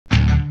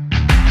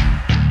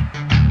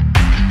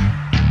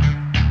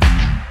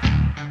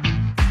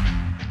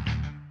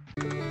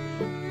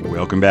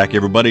Welcome back,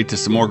 everybody, to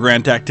some more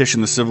Grand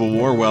Tactician: The Civil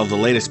War. Well, the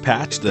latest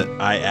patch that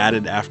I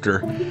added at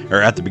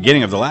the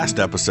beginning of the last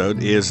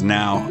episode is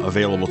now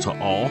available to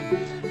all.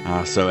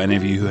 So any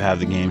of you who have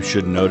the game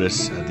should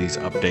notice these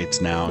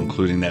updates now,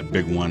 including that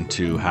big one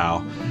to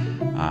how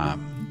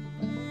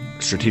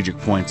strategic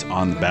points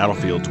on the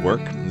battlefields work.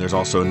 There's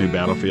also a new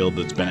battlefield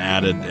that's been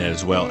added,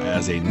 as well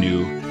as a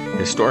new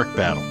historic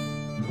battle.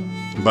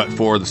 But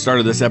for the start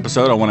of this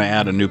episode, I want to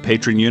add a new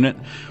patron unit.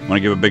 I want to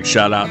give a big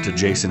shout out to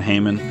Jason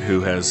Heyman, who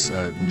has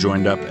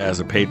joined up as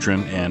a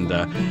patron and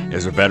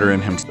is a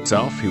veteran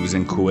himself. He was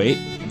in Kuwait.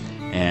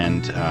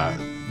 And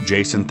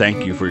Jason,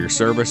 thank you for your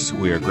service.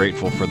 We are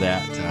grateful for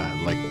that,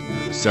 like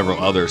several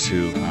others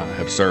who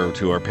have served,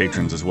 who are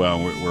patrons as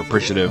well. We're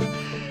appreciative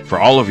for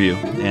all of you.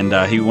 And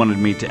he wanted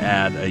me to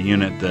add a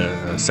unit, the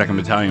 2nd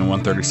Battalion,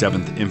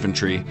 137th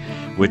Infantry,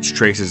 which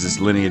traces its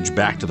lineage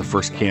back to the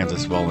 1st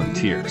Kansas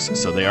Volunteers.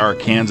 So they are a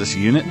Kansas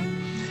unit.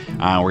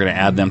 We're going to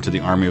add them to the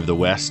Army of the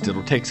West.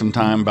 It'll take some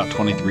time, about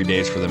 23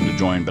 days for them to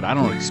join, but I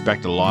don't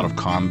expect a lot of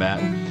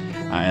combat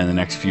in the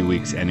next few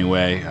weeks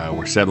anyway.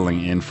 We're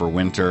settling in for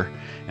winter,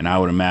 and I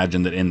would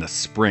imagine that in the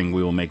spring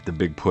we will make the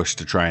big push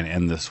to try and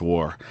end this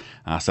war.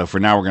 So for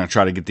now, we're going to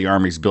try to get the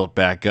armies built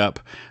back up.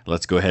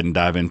 Let's go ahead and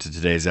dive into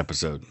today's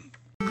episode.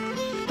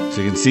 So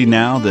you can see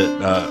now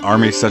that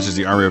armies such as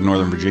the Army of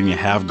Northern Virginia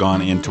have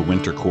gone into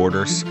winter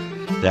quarters.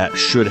 That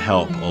should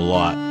help a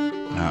lot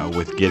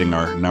with getting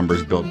our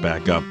numbers built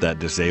back up, that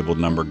disabled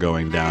number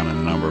going down and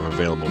the number of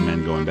available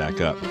men going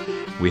back up.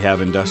 We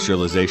have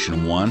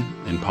Industrialization 1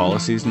 in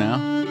policies now.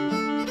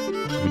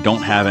 We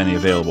don't have any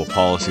available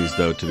policies,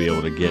 though, to be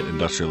able to get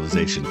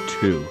Industrialization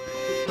 2.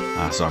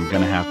 So I'm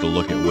going to have to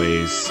look at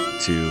ways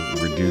to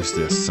reduce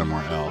this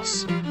somewhere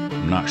else.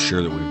 I'm not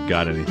sure that we've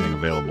got anything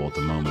available at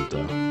the moment,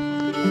 though.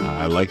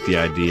 I like the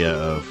idea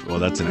of, well,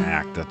 that's an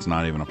act. That's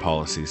not even a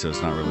policy, so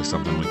it's not really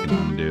something we can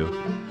undo.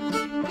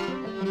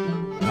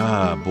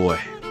 Boy.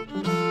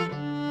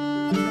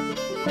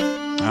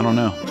 I don't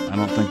know. I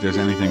don't think there's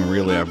anything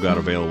really I've got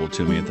available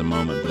to me at the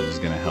moment that is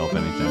going to help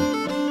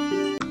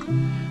anything.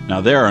 Now,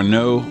 there are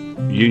no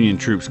Union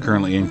troops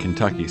currently in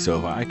Kentucky, so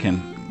if I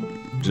can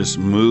just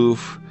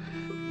move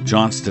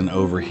Johnston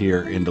over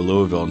here into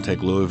Louisville and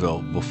take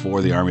Louisville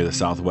before the Army of the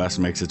Southwest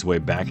makes its way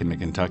back into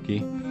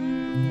Kentucky,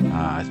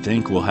 I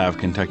think we'll have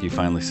Kentucky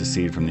finally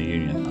secede from the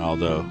Union,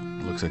 although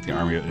it looks like the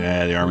Army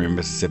of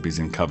Mississippi's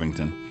in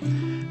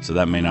Covington, so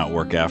that may not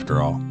work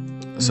after all.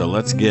 So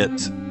let's get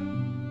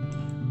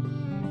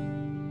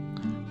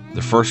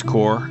the 1st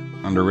Corps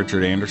under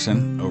Richard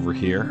Anderson over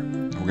here.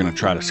 We're going to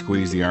try to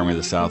squeeze the Army of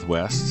the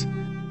Southwest,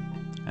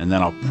 and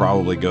then I'll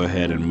probably go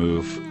ahead and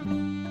move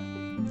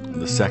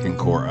the 2nd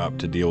Corps up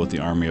to deal with the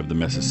Army of the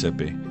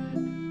Mississippi.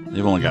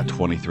 They've only got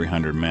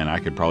 2,300 men. I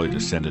could probably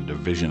just send a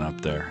division up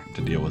there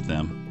to deal with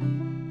them.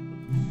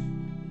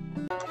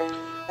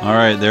 All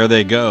right, there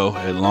they go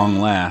at long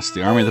last.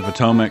 The Army of the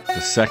Potomac, the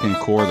 2nd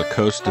Corps, the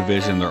Coast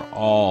Division, they're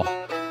all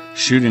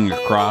shooting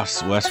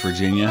across West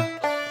Virginia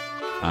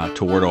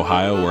toward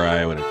Ohio, where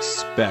I would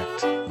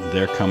expect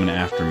they're coming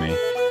after me.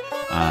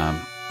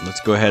 Let's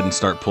go ahead and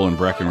start pulling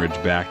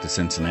Breckinridge back to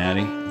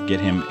Cincinnati,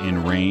 get him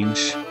in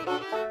range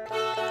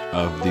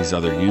of these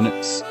other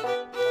units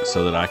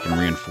so that I can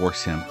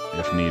reinforce him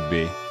if need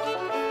be.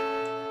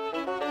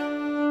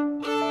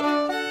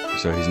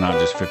 So he's not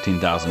just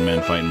 15,000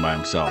 men fighting by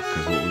himself,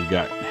 because what we've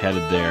got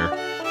headed there,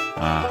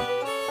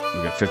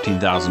 we've got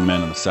 15,000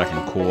 men in the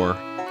 2nd Corps.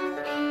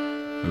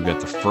 We've got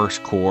the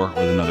 1st Corps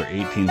with another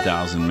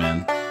 18,000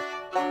 men.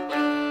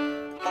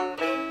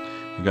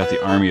 We've got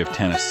the Army of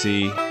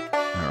Tennessee,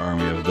 or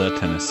Army of the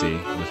Tennessee,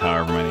 with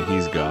however many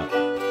he's got.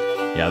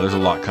 Yeah, there's a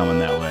lot coming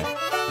that way.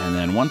 And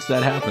then once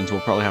that happens,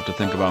 we'll probably have to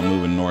think about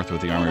moving north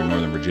with the Army of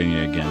Northern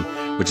Virginia again,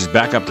 which is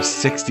back up to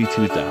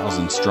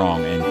 62,000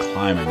 strong and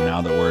climbing now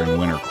that we're in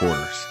winter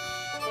quarters.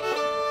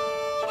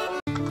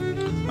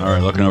 All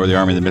right, looking over the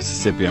Army of the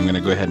Mississippi, I'm going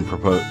to go ahead and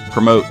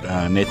promote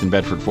Nathan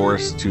Bedford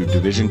Forrest to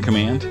Division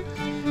Command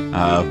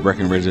of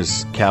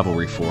Breckinridge's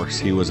cavalry force.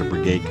 He was a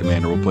brigade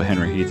commander. We'll put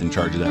Henry Heath in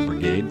charge of that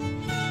brigade,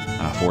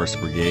 Forrest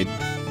Brigade.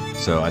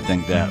 So I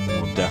think that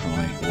will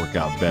definitely work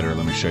out better.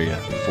 Let me show you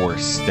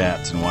Forrest's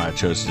stats and why I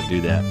chose to do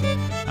that.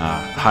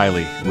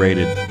 Highly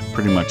rated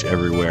pretty much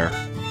everywhere,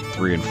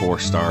 3 and 4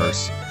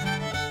 stars.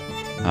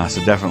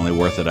 So definitely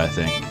worth it, I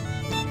think.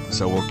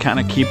 So we're kind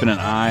of keeping an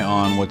eye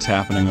on what's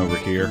happening over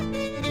here.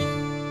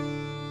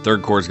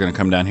 3rd Corps is going to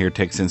come down here,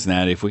 take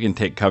Cincinnati. If we can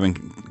take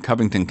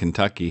Covington,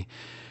 Kentucky,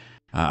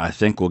 I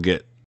think we'll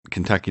get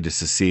Kentucky to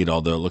secede,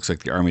 although it looks like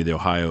the Army of the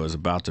Ohio is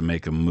about to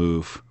make a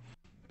move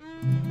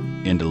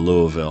into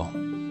Louisville.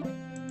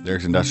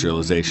 There's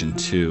Industrialization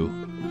 2.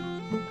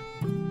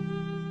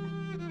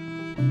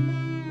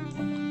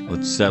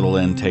 Let's settle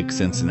in, take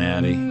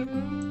Cincinnati,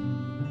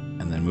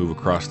 and then move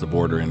across the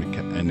border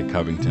into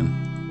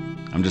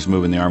Covington. I'm just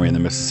moving the Army in the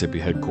Mississippi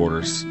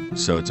headquarters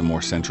so it's a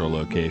more central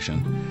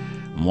location.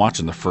 I'm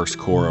watching the 1st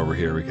Corps over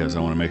here because I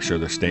want to make sure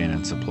they're staying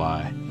in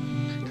supply,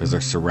 because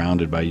they're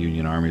surrounded by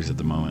Union armies at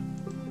the moment.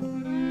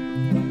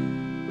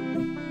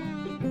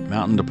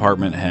 Mountain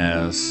Department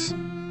has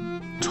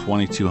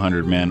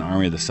 2,200 men.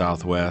 Army of the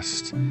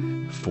Southwest,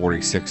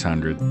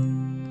 4,600.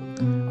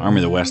 Army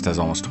of the West has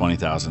almost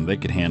 20,000. They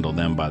could handle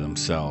them by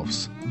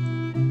themselves.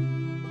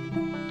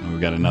 And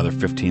we've got another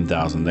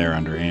 15,000 there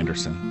under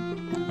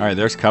Anderson. All right,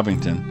 there's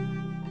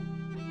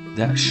Covington.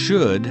 That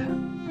should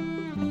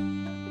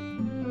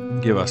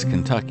give us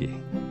Kentucky.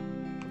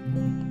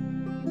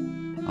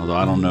 Although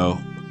I don't know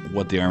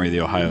what the Army of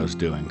the Ohio is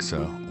doing,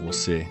 so we'll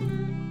see.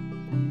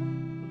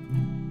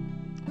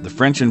 The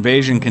French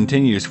invasion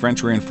continues.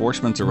 French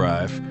reinforcements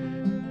arrive.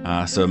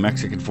 So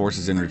Mexican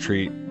forces in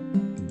retreat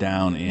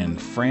down in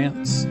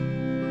France,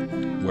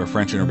 where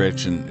French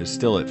intervention is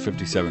still at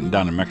 57,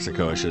 down in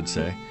Mexico, I should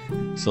say,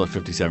 still at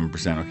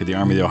 57%. Okay, the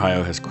Army of the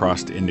Ohio has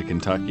crossed into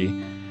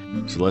Kentucky,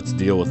 so let's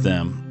deal with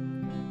them.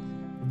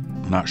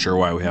 I'm not sure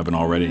why we haven't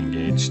already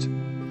engaged,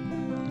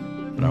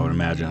 but I would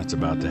imagine it's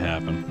about to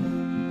happen.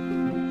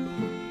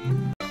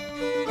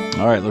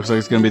 All right, looks like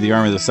it's going to be the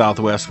Army of the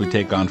Southwest we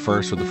take on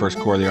first with the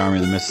 1st Corps of the Army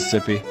of the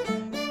Mississippi.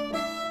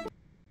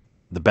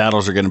 The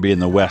battles are going to be in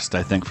the west,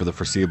 I think, for the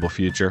foreseeable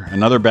future.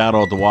 Another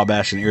battle at the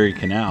Wabash and Erie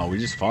Canal. We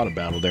just fought a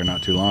battle there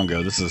not too long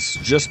ago. This is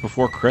just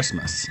before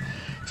Christmas.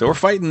 So we're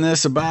fighting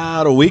this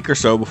about a week or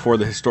so before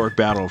the historic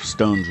Battle of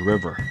Stones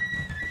River.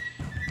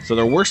 So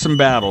there were some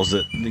battles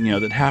that,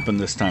 that happened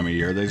this time of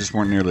year. They just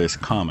weren't nearly as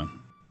common.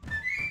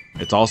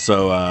 It's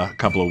also a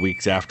couple of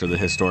weeks after the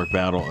historic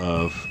Battle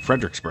of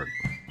Fredericksburg.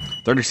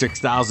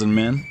 36,000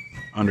 men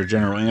under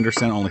General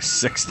Anderson, only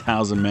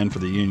 6,000 men for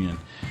the Union.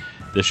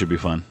 This should be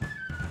fun.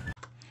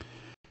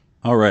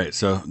 All right,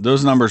 so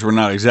those numbers were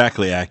not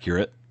exactly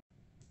accurate.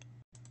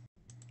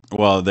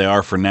 Well, they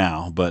are for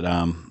now, but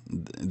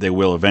they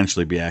will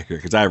eventually be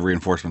accurate because I have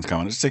reinforcements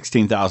coming. It's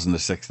 16,000 to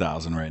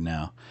 6,000 right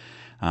now.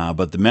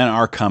 But the men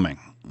are coming.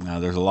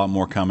 There's a lot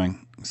more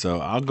coming. So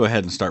I'll go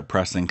ahead and start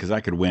pressing because I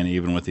could win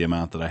even with the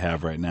amount that I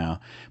have right now.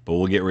 But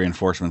we'll get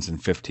reinforcements in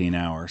 15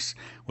 hours,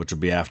 which will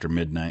be after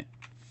midnight.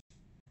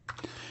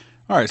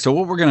 All right, so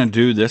what we're going to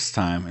do this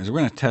time is we're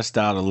going to test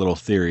out a little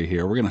theory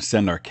here. We're going to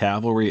send our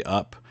cavalry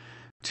up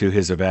to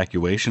his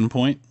evacuation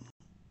point.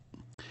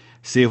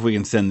 See if we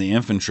can send the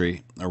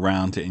infantry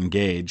around to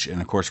engage. And,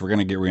 of course, we're going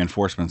to get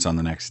reinforcements on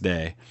the next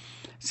day.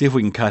 See if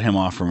we can cut him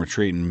off from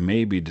retreat and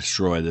maybe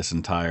destroy this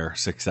entire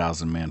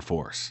 6,000-man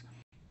force.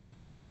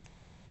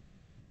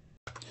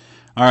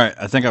 All right,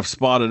 I think I've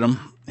spotted him.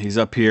 He's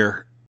up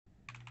here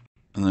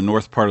in the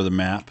north part of the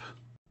map.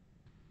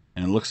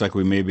 And it looks like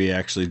we may be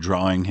actually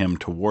drawing him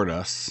toward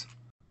us.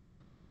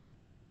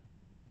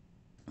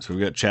 So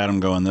we've got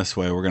Chatham going this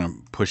way. We're going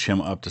to push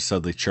him up to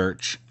Sudley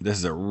Church. This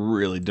is a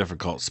really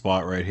difficult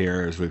spot right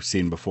here, as we've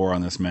seen before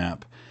on this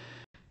map.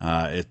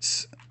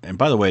 And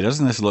by the way,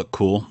 doesn't this look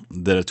cool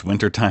that it's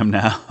wintertime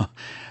now?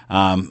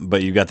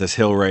 But you've got this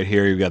hill right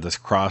here. You've got this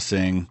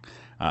crossing.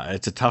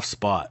 It's a tough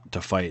spot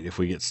to fight if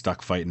we get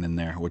stuck fighting in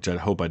there, which I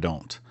hope I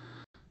don't.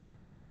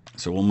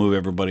 So we'll move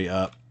everybody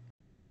up.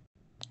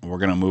 We're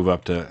going to move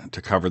up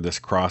to cover this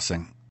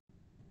crossing.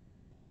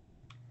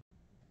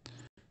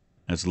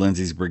 That's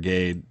Lindsay's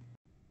brigade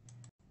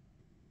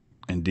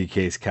and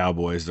DK's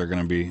Cowboys. They're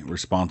going to be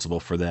responsible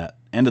for that.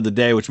 End of the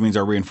day, which means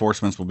our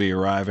reinforcements will be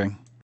arriving.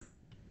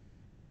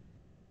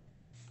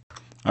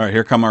 All right,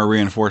 here come our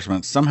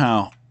reinforcements.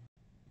 Somehow,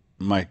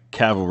 my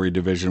cavalry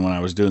division, when I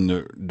was doing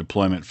the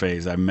deployment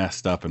phase, I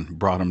messed up and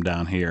brought them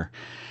down here.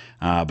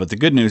 But the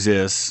good news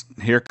is,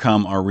 here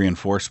come our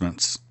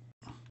reinforcements.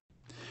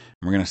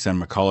 We're going to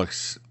send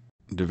McCulloch's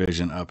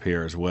division up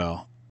here as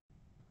well.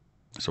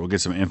 So we'll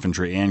get some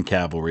infantry and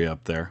cavalry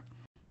up there.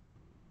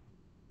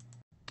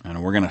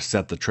 And we're going to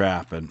set the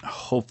trap and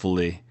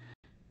hopefully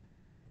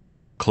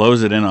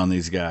close it in on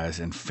these guys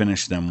and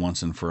finish them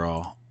once and for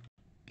all.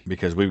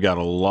 Because we've got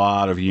a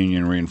lot of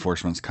Union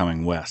reinforcements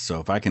coming west. So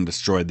if I can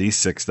destroy these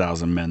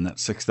 6,000 men,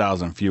 that's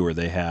 6,000 fewer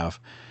they have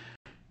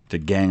to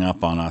gang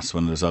up on us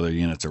when those other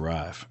units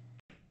arrive.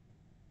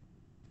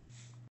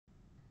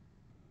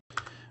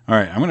 All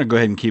right, I'm going to go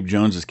ahead and keep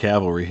Jones's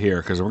cavalry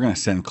here because we're going to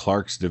send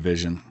Clark's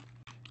division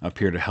up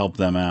here to help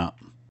them out.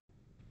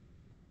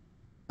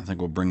 I think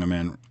we'll bring them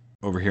in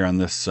over here on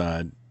this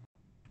side.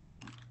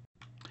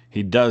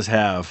 He does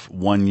have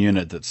one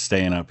unit that's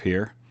staying up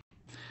here,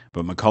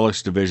 but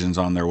McCulloch's division's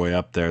on their way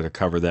up there to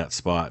cover that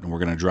spot, and we're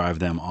going to drive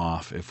them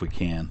off if we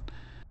can.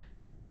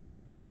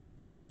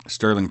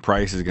 Sterling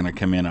Price is going to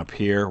come in up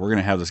here. We're going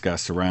to have this guy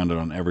surrounded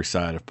on every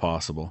side if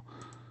possible.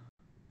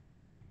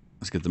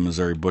 Let's get the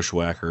Missouri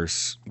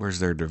Bushwhackers. Where's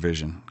their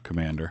division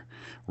commander?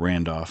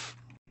 Randolph.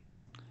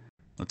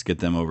 Let's get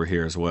them over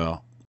here as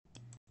well.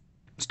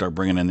 Start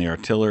bringing in the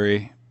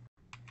artillery.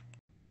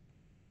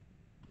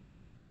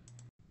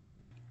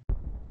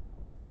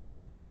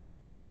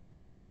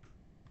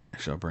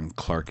 Actually, I'll bring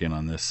Clark in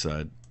on this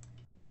side.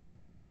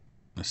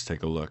 Let's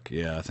take a look.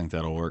 Yeah, I think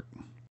that'll work.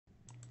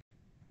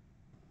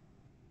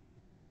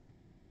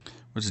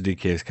 What's the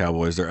DK's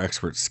Cowboys? They're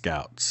expert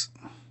scouts.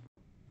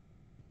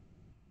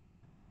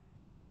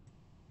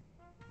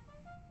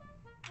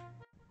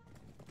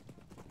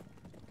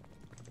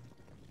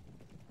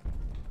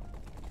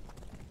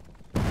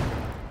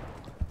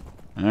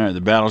 All right,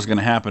 the battle's going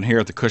to happen here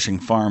at the Cushing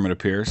Farm, it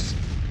appears.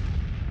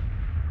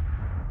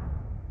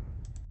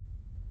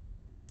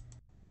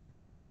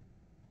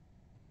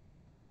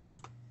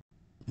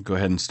 go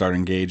ahead and start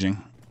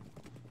engaging.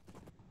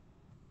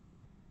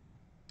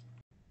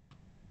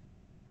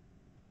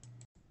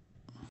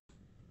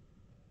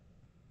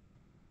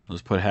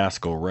 Let's put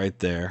Haskell right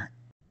there.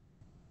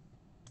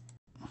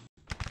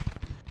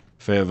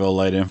 Fayetteville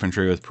Light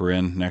Infantry with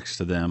Perrin next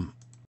to them.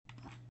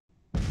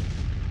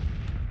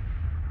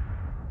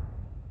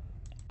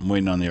 I'm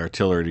waiting on the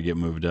artillery to get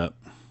moved up.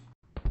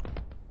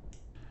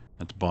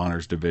 That's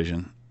Bonner's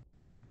division.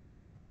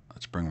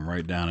 Let's bring them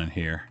right down in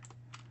here.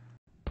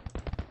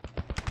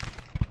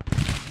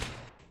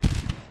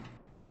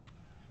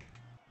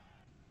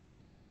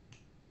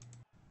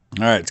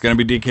 Alright, it's going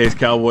to be DK's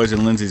Cowboys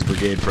and Lindsay's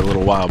brigade for a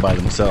little while by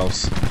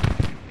themselves.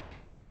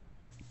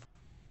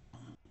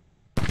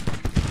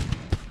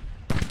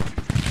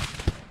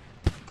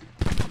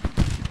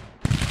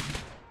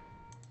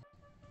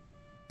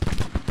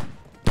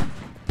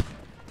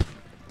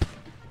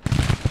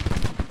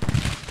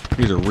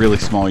 These are really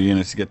small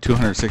units. You get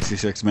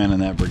 266 men in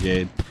that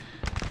brigade.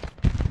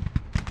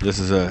 This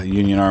is a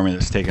Union army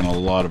that's taken a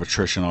lot of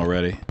attrition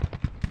already.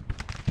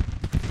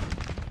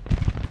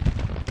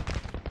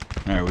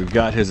 Alright, we've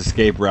got his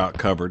escape route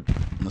covered.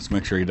 Let's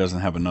make sure he doesn't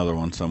have another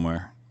one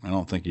somewhere. I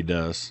don't think he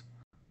does.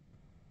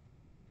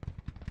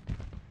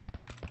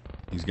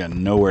 He's got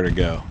nowhere to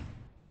go.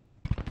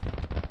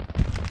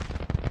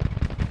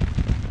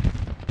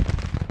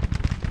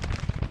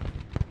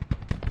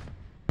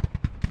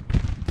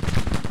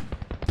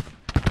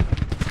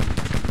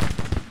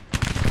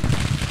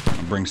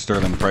 I'll bring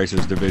Sterling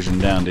Price's division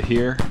down to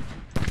here.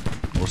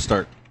 We'll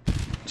start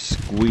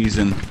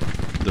squeezing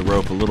the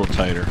rope a little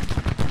tighter.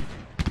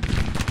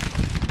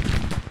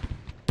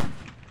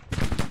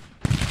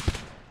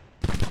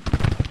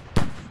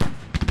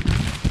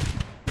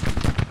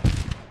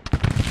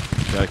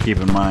 Gotta keep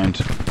in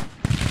mind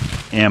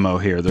ammo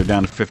here. They're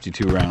down to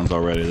 52 rounds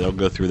already. They'll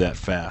go through that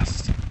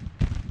fast.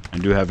 I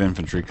do have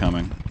infantry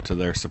coming to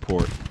their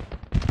support.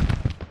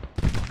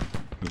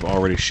 We've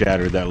already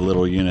shattered that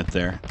little unit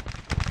there.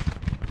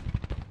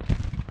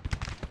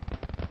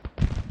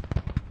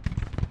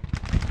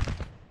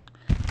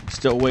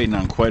 Still waiting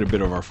on quite a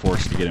bit of our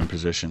force to get in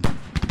position.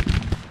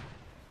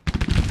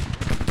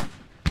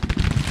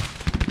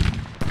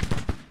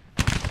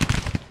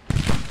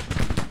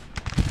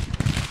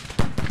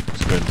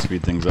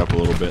 Speed things up a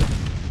little bit.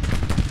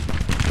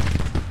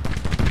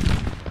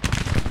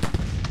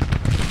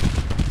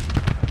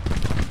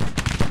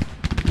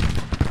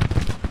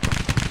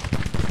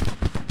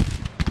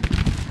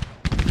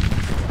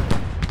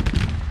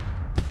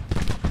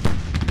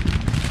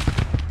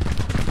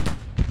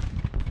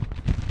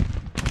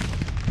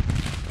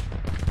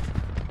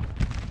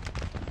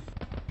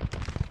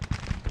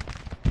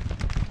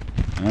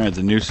 All right,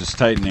 the noose is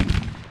tightening.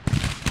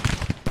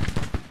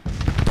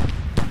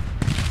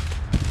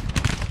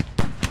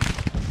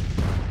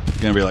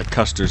 Gonna be like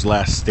Custer's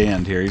last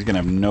stand here. He's gonna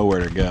have nowhere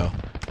to go.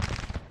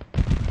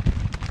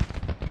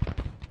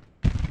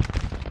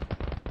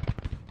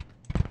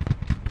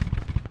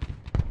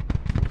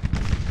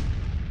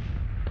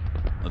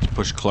 Let's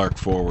push Clark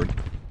forward.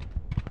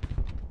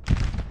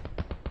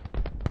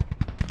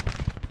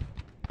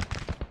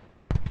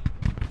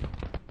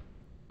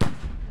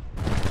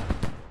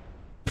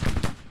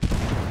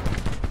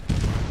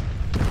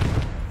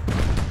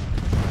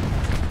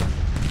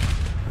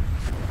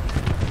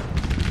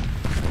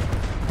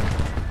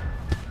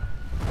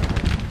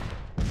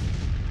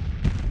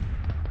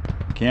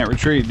 Can't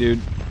retreat, dude.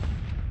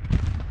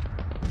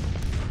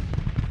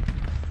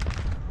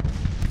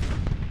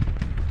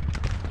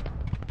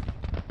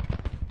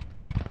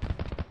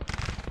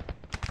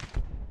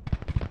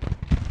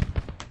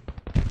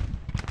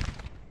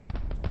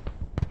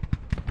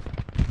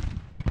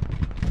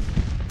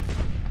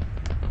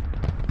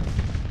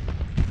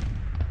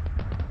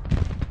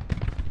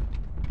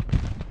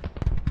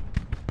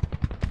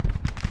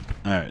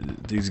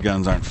 Alright, these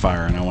guns aren't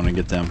firing. I want to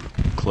get them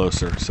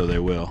closer, so they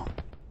will.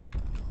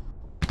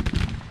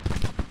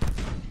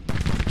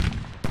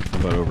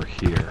 How about over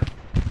here?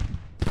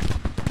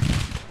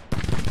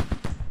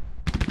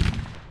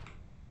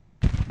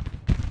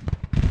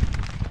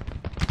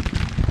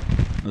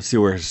 Let's see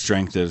where his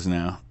strength is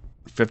now.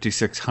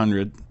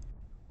 5,600.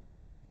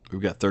 We've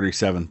got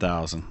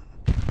 37,000.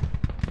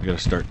 We got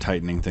to start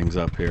tightening things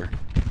up here.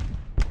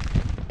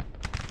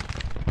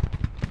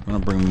 I'm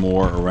going to bring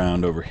more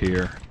around over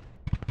here.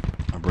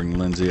 I'll bring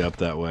Lindsay up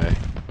that way.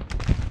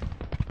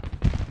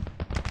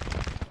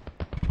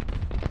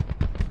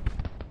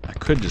 I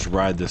could just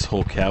ride this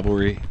whole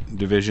cavalry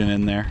division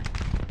in there.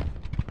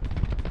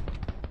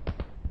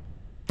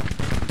 I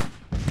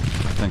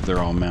think they're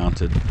all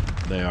mounted.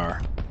 They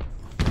are.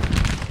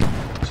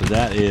 So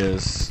that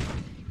is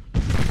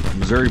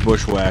Missouri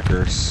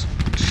Bushwhackers,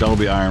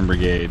 Shelby Iron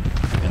Brigade,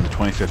 and the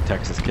 25th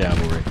Texas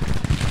Cavalry.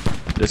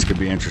 This could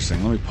be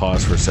interesting. Let me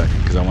pause for a second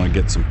because I want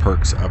to get some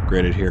perks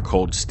upgraded here.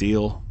 Cold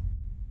Steel.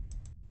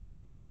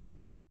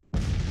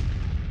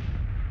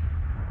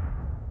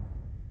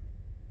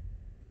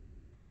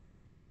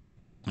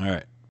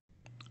 Alright.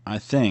 I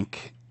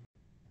think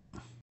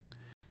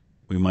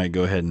we might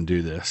go ahead and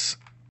do this.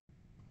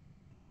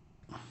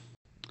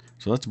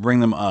 So let's bring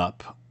them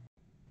up.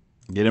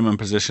 Get them in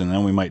position,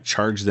 then we might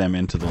charge them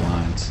into the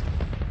lines.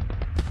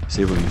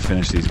 See if we can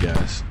finish these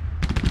guys.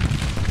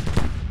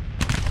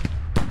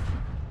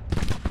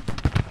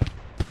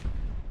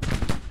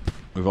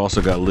 We've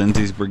also got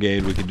Lindsay's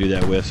brigade we could do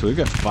that with. So we've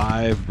got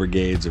 5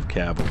 brigades of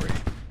cavalry.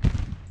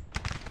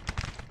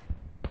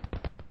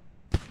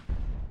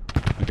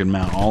 We can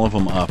mount all of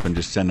them up and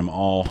just send them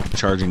all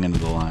charging into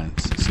the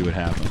lines. See what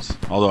happens.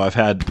 Although I've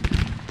had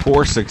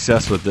poor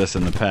success with this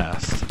in the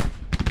past.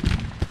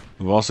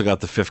 We've also got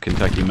the 5th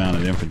Kentucky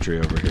Mounted Infantry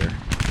over here.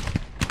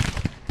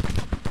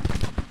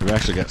 We've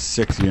actually got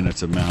 6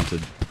 units of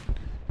mounted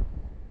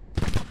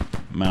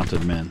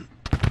men.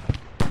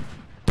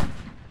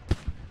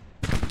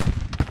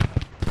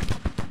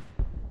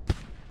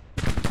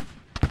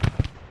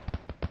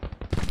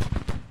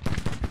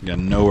 Got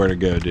nowhere to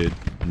go, dude.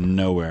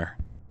 Nowhere.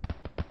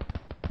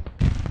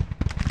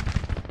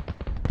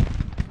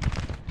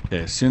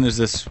 Okay, as soon as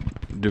this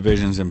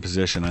division's in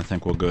position, I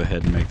think we'll go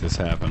ahead and make this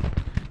happen.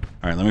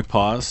 Alright, let me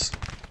pause.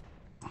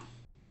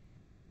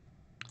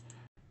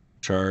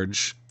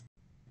 Charge.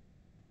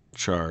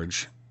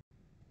 Charge.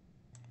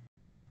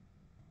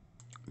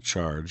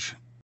 Charge.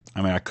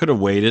 I mean, I could have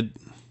waited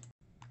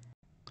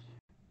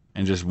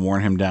and just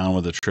worn him down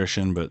with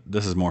attrition, but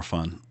this is more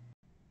fun.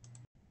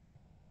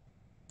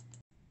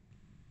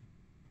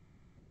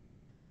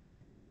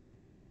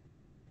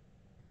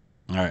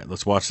 Alright,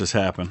 let's watch this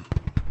happen.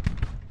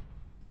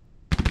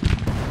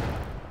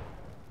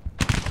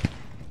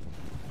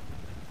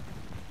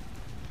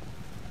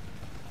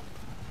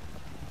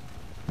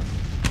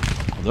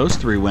 Those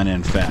 3 went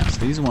in fast.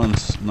 These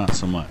ones, not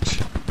so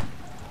much.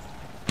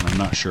 I'm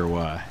not sure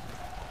why.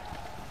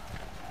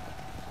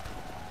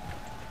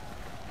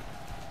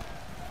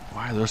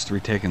 Why are those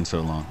 3 taking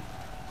so long?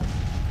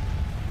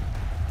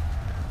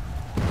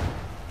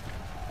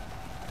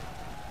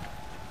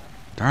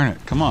 Darn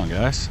it. Come on,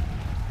 guys.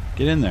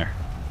 Get in there.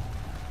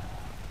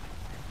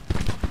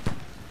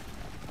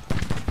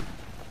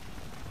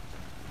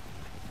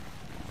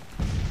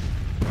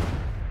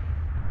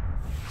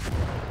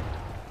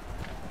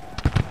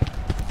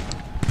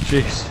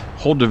 Jeez,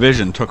 whole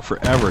division took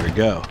forever to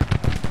go.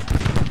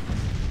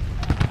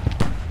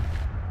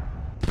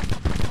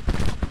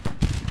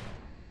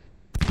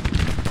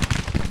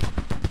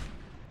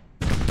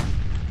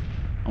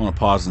 I want to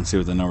pause and see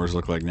what the numbers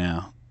look like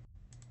now.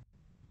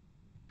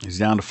 He's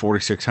down to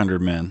 4,600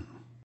 men.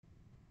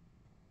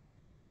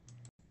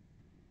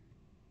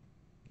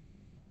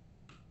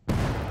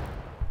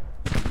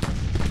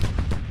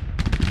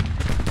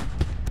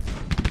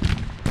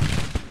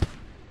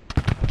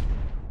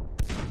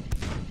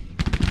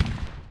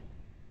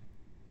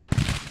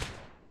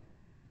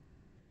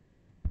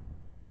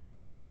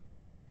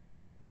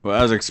 Well,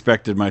 as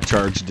expected, my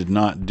charge did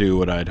not do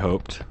what I'd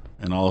hoped,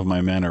 and all of my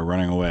men are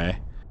running away.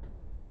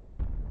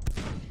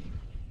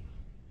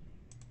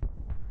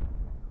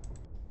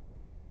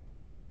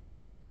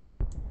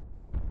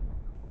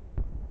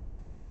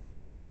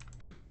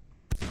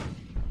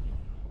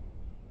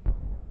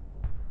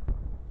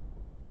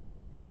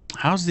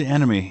 How's the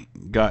enemy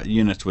got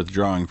units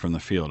withdrawing from the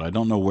field? I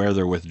don't know where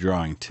they're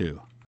withdrawing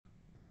to.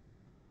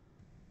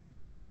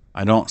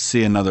 I don't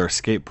see another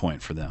escape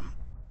point for them.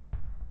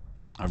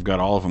 I've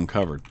got all of them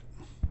covered.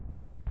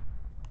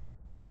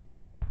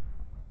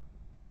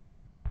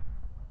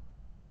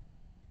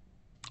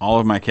 All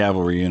of my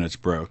cavalry units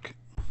broke.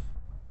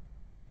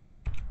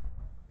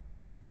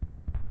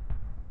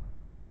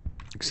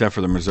 Except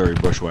for the Missouri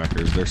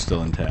Bushwhackers, they're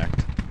still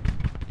intact.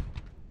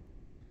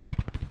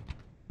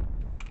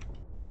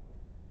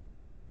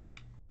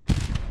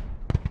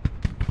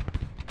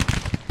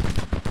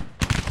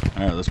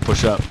 Alright, let's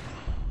push up.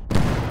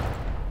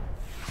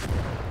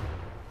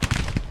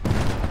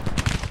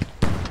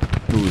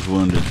 Who was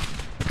wounded?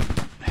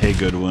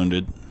 Haygood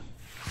wounded.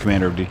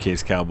 Commander of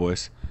DK's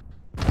Cowboys.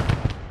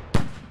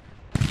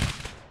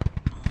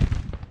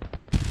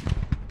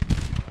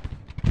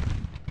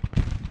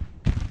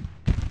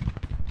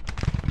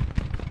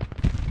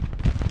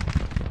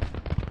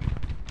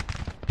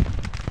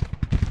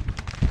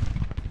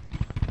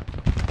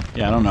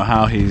 Yeah, I don't know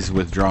how he's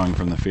withdrawing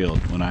from the field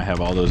when I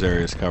have all those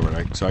areas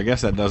covered. So I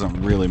guess that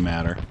doesn't really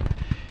matter.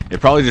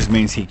 It probably just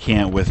means he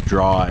can't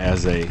withdraw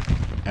as an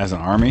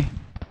army,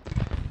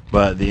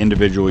 but the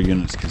individual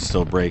units can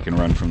still break and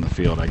run from the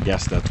field. I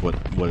guess that's what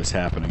is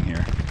happening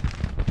here.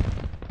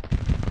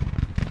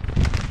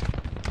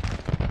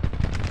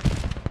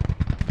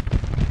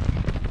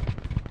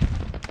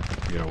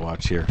 You gotta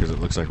watch here because it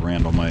looks like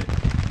Randall might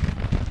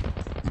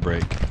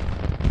break.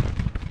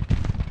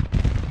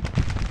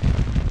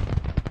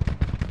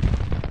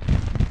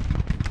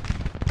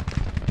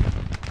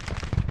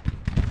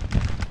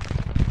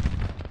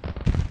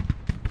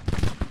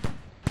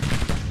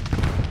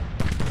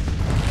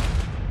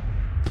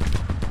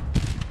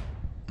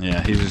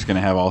 Yeah, he's just going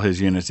to have all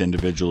his units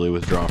individually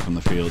withdraw from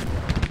the field.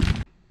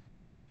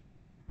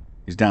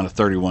 He's down to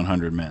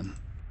 3,100 men.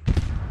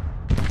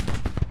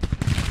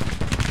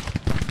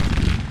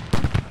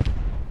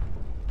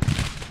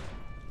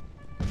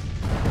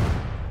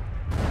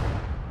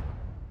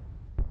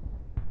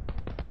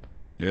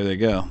 There they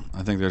go.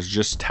 I think there's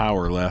just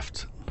tower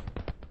left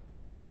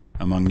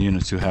among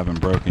units who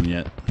haven't broken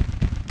yet.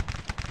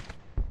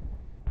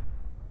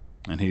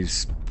 And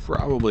he's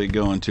probably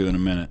going to in a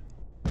minute.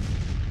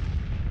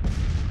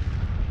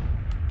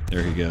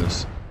 There he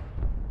goes.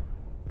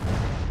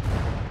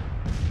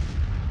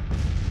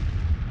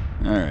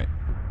 Alright.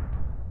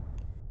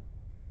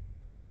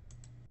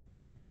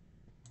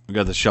 We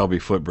got the Shelby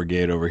Foot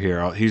Brigade over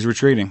here. He's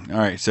retreating.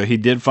 Alright, so he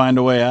did find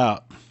a way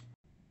out.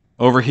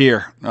 Over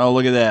here. Oh,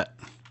 look at that.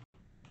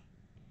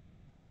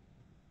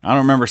 I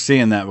don't remember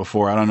seeing that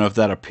before. I don't know if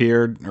that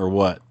appeared or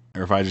what.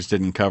 Or if I just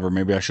didn't cover.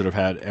 Maybe I should have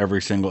had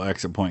every single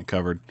exit point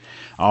covered.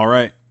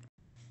 Alright.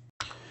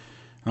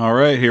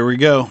 Alright, here we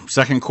go.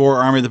 2nd Corps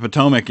Army of the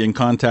Potomac in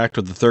contact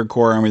with the 3rd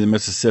Corps Army of the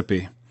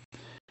Mississippi.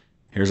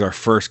 Here's our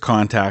first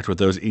contact with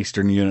those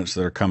eastern units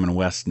that are coming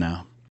west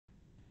now.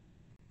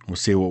 We'll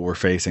see what we're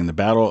facing. The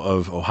Battle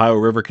of Ohio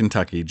River,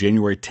 Kentucky,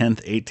 January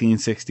 10th,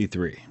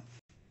 1863.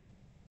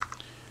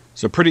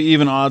 So pretty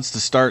even odds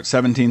to start.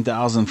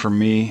 17,000 for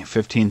me,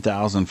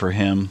 15,000 for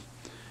him.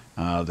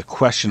 The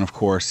question, of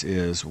course,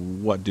 is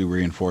what do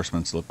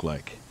reinforcements look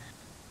like?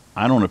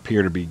 I don't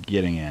appear to be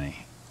getting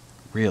any.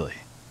 Really?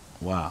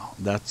 Wow.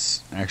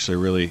 That's actually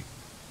really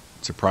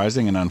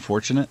surprising and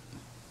unfortunate.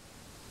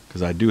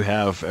 Because I do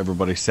have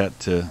everybody set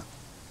to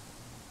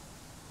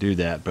do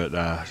that. But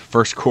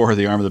 1st Corps of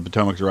the Army of the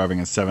Potomac is arriving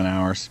in 7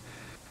 hours.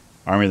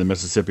 Army of the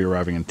Mississippi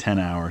arriving in 10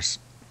 hours.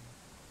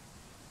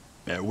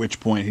 At which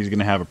point he's going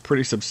to have a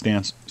pretty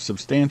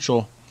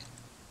substantial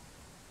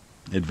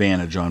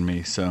advantage on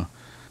me. So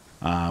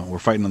we're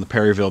fighting on the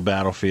Perryville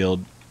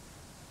battlefield.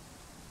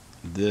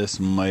 This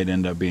might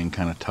end up being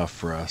kind of tough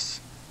for us.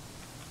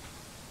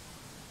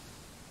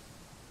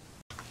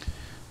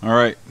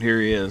 Alright, here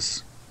he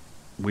is.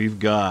 We've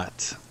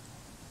got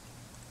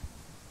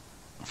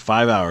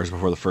 5 hours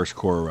before the 1st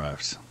Corps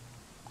arrives.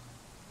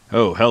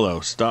 Oh, hello.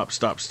 Stop,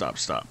 stop, stop,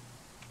 stop.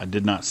 I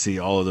did not see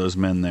all of those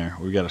men there.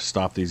 We've got to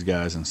stop these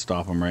guys and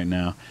stop them right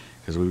now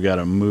because we've got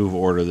a move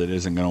order that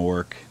isn't going to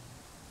work.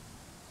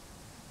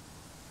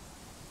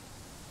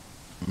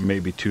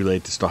 Maybe too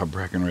late to stop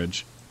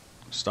Breckenridge.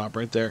 Stop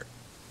right there.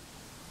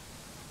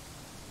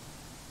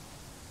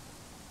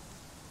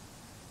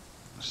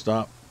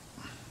 Stop.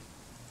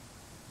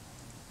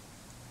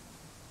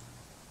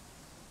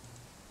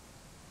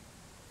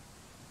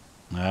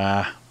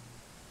 Ah.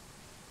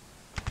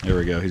 There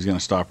we go. He's going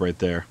to stop right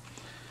there.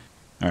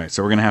 Alright,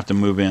 so we're going to have to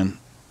move in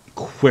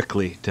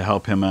quickly to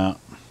help him out.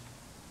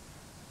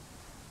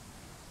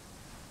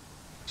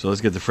 So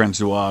let's get the French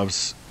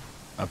Zouaves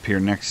up here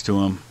next to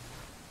him.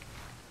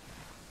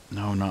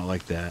 No, not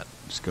like that.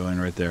 Just go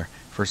in right there.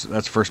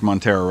 That's 1st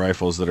Montero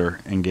Rifles that are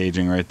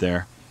engaging right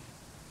there.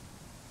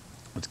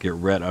 Let's get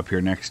Rhett up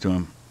here next to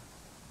him.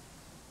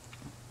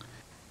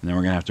 And then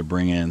we're going to have to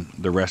bring in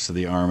the rest of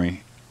the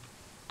army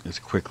as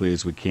quickly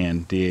as we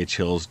can. D.H.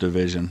 Hill's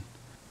division.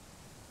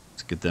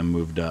 Let's get them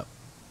moved up.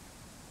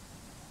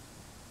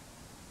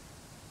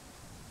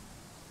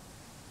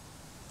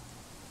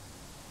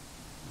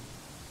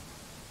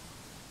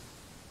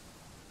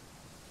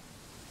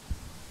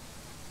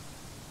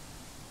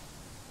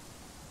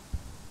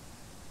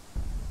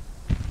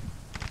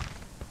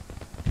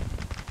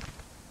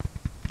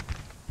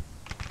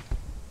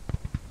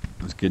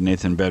 Let's get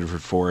Nathan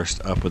Bedford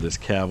Forrest up with his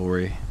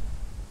cavalry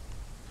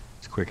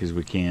as quick as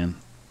we can.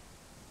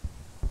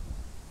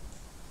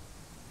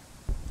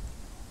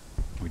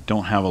 We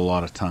don't have a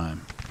lot of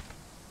time.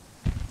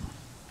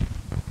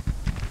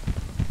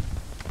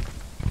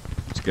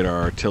 Let's get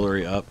our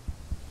artillery up.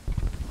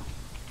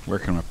 Where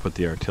can I put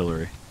the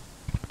artillery?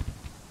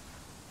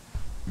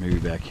 Maybe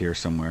back here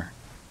somewhere.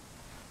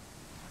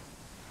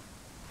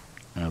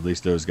 At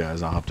least those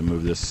guys. I'll have to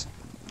move this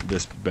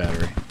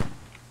battery.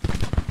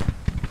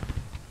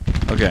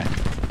 Okay.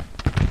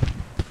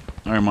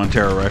 Alright,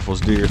 Montero Rifles,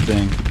 do your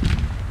thing.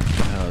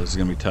 Oh, this is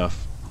going to be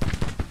tough.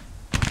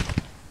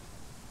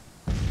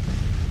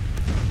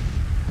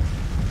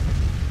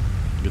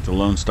 Get the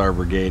Lone Star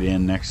Brigade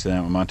in next to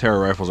them. Montero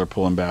Rifles are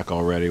pulling back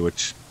already,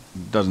 which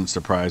doesn't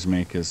surprise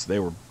me because they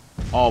were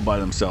all by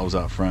themselves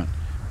out front.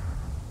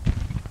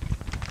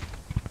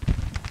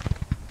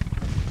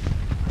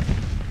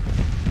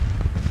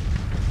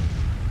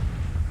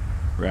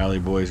 Rally,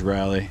 boys,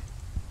 rally.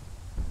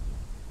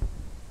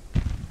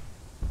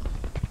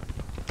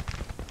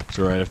 It's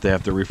alright, if they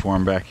have to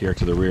reform back here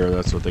to the rear,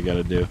 that's what they got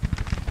to do.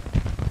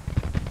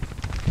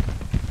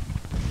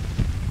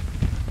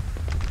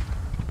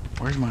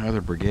 Where's my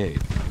other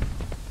brigade?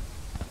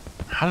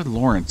 How did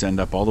Lawrence end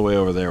up all the way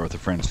over there with the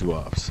French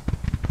Zouaves?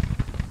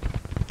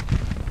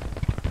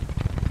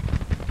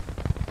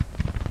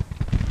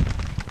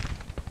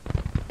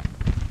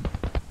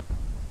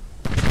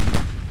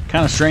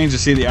 Kind of strange to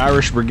see the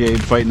Irish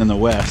brigade fighting in the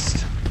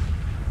west.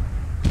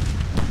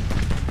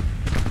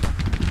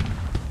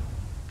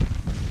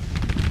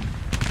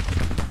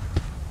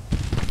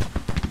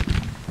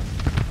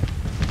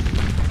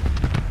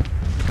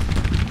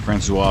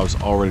 French Zouaves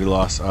already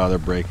lost. Oh, they're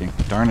breaking.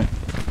 Darn it.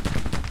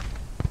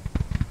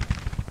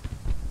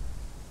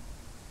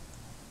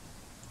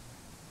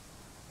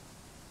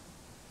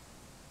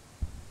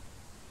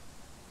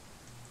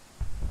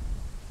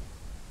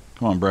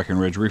 Come on,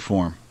 Breckenridge,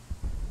 reform.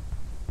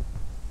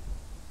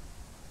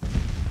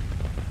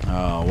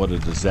 Oh, what a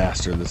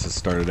disaster this has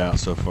started out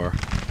so far.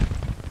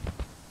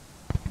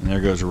 And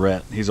there goes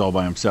Rhett. He's all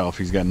by himself.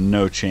 He's got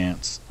no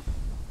chance.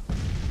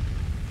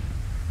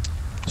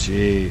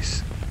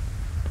 Jeez.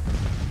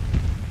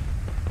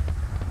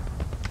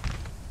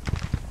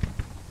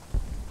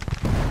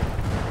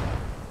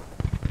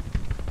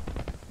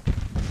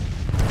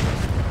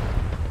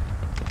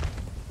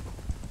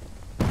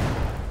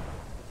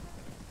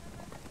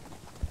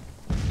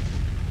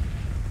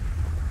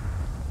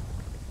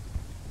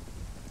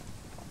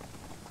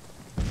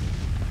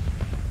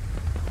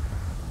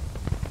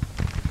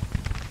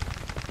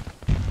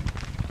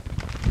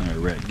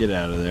 Get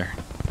out of there.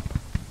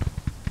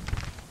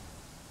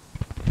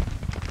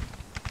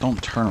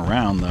 Don't turn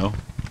around, though.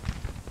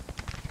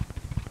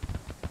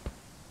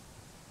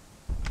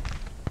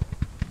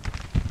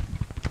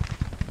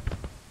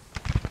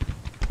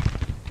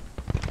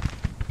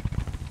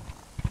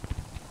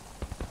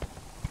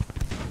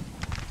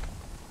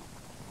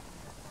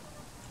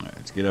 Alright,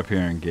 let's get up here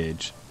and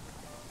engage.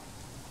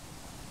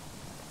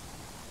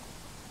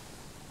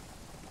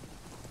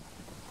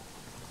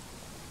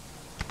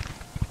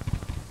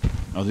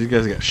 Oh, these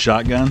guys got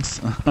shotguns?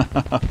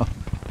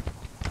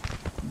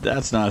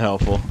 That's not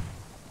helpful.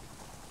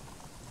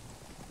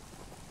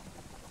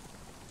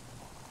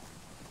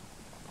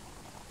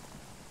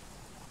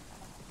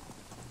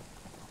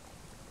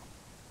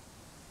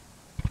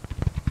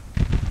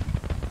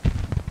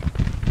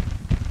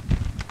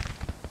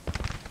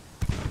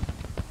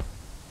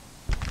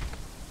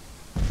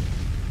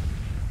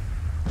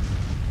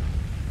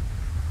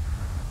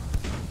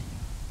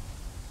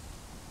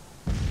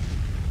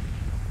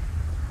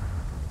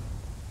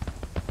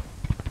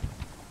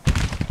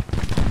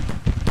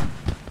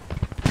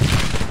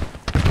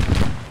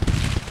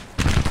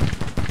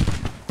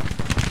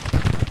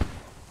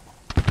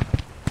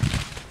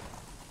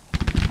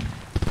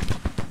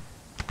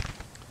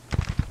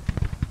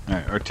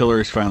 Alright,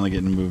 artillery's finally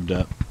getting moved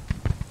up.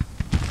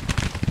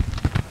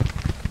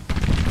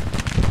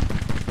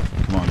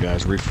 Come on,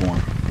 guys,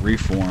 reform.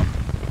 Reform.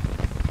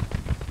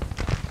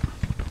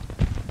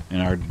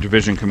 And our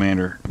division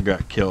commander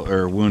got killed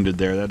or wounded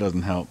there. That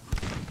doesn't help.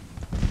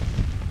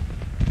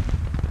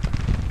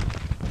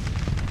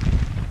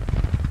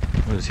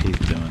 What is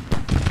Heath doing?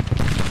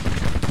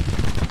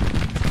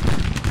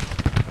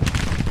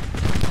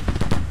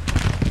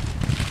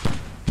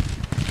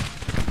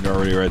 You're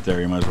already right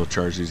there. You might as well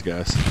charge these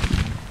guys.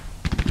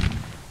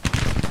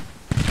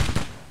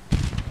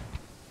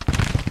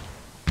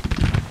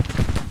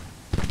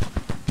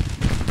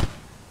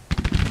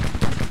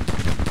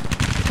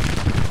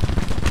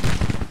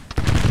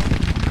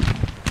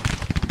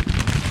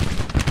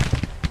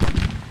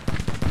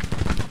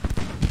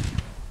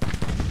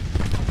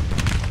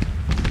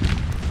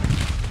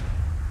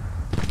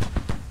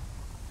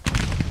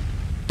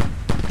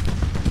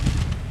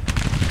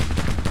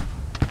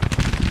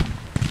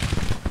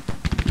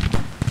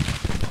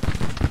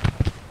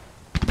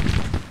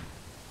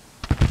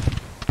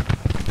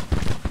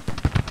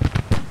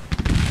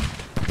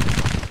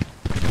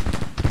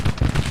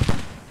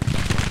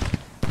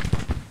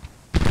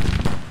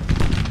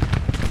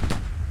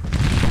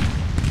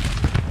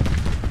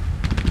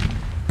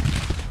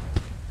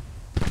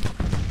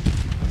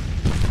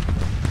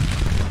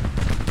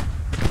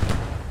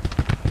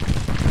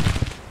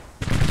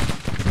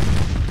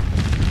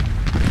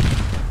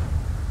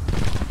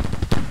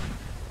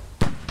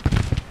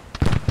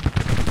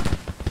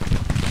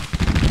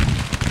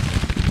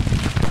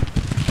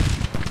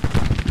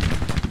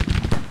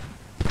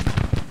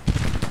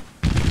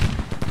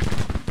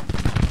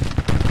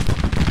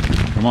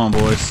 Come on,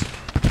 boys.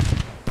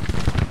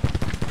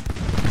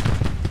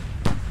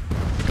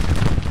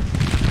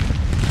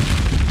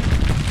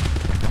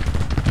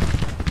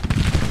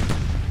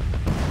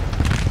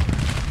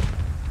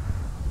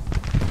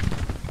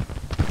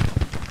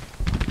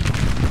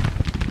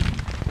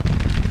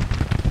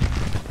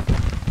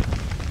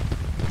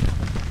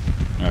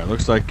 Alright,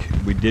 looks like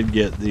we did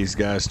get these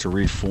guys to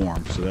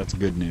reform, so that's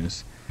good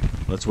news.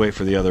 Let's wait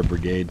for the other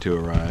brigade to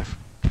arrive.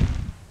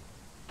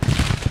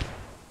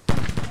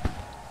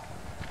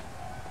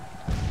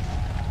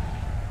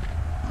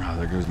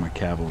 There goes my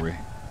cavalry.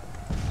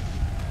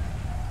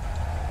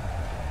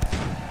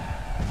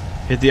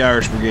 Hit the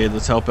Irish Brigade.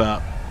 Let's help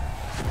out.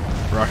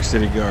 Rock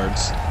City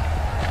Guards.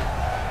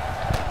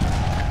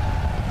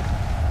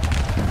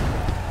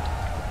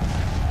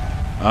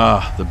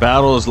 The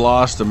battle is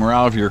lost. The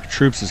morale of your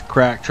troops is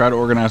cracked. Try to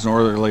organize an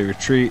orderly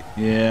retreat.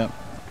 Yeah.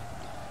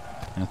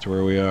 That's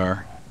where we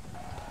are.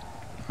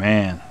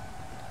 Man.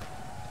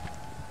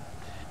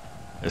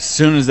 As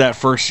soon as that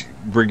first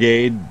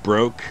brigade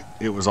broke,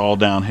 it was all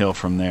downhill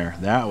from there.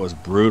 That was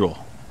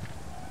brutal.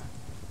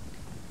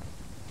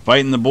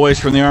 Fighting the boys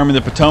from the Army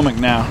of the Potomac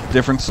now.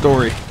 Different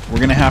story. We're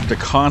going to have to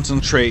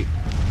concentrate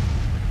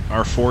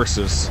our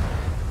forces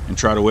and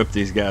try to whip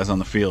these guys on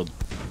the field.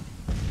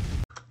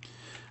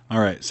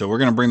 Alright, so we're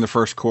going to bring the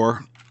 1st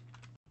Corps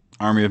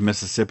Army of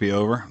Mississippi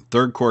over.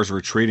 3rd Corps is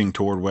retreating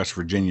toward West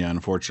Virginia,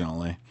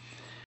 unfortunately.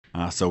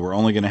 So we're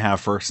only going to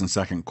have 1st and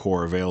 2nd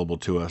Corps available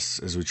to us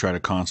as we try to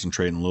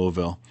concentrate in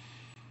Louisville.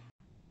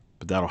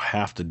 But that'll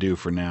have to do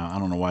for now. I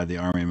don't know why the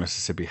Army of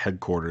Mississippi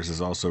headquarters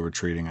is also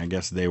retreating. I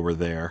guess they were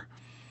there.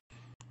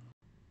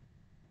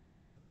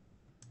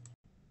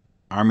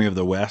 Army of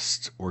the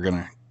West, we're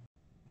going to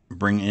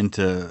bring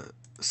into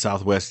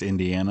southwest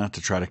Indiana to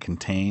try to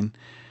contain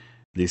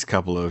these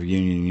couple of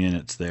Union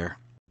units there.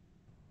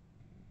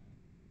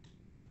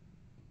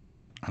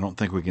 I don't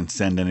think we can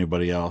send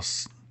anybody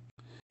else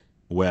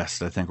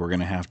west. I think we're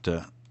going to have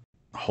to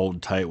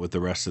hold tight with the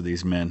rest of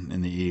these men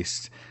in the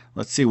east.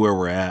 Let's see where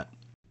we're at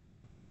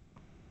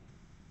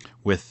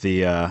with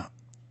the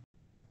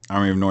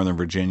Army of Northern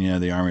Virginia,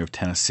 the Army of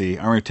Tennessee.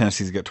 Army of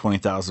Tennessee's got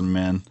 20,000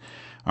 men.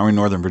 Army of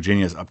Northern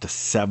Virginia is up to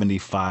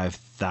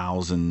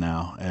 75,000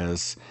 now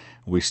as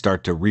we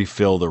start to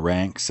refill the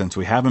ranks. Since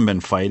we haven't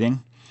been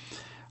fighting,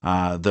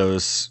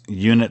 those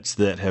units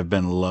that have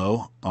been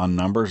low on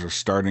numbers are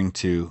starting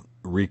to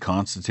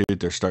reconstitute.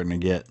 They're starting to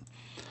get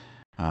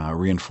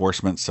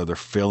reinforcements, so they're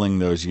filling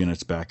those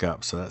units back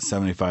up. So that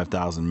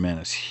 75,000 men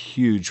is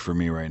huge for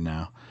me right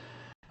now.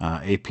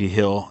 AP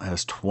Hill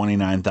has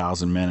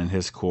 29,000 men in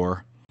his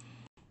corps.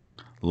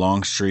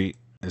 Longstreet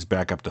is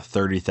back up to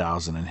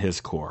 30,000 in his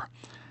corps.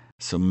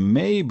 So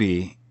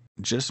maybe,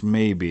 just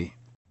maybe,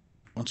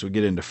 once we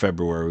get into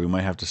February, we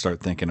might have to start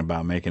thinking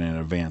about making an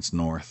advance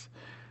north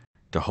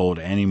to hold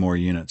any more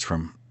units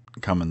from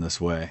coming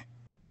this way.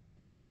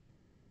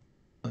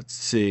 Let's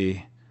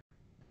see.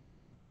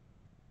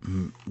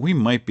 We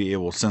might be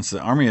able, since the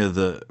Army of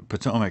the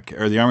Potomac,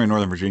 or the Army of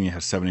Northern Virginia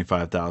has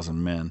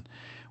 75,000 men,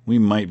 we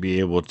might be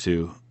able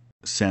to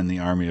send the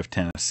Army of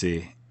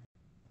Tennessee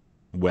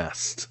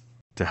west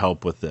to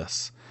help with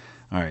this.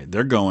 All right,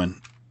 they're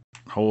going,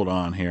 hold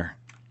on here.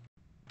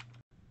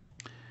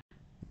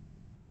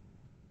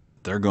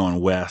 They're going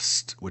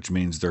west, which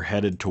means they're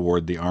headed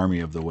toward the Army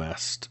of the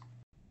West,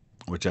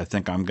 which I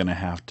think I'm going to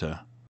have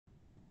to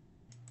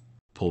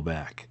pull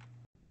back.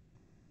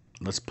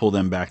 Let's pull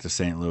them back to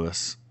St.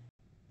 Louis.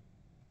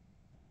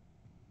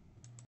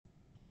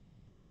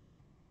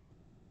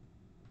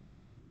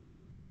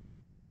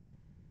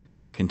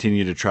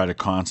 Continue to try to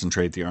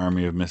concentrate the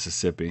Army of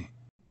Mississippi.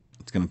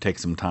 It's going to take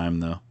some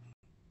time, though,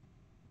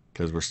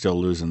 because we're still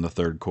losing the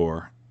 3rd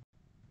Corps.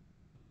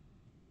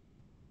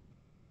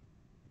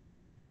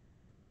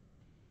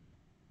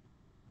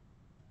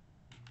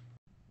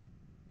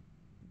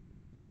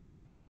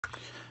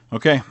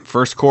 Okay,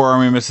 1st Corps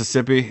Army of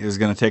Mississippi is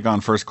going to take on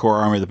 1st Corps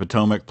Army of the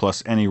Potomac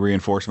plus any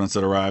reinforcements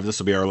that arrive. This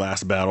will be our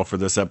last battle for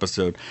this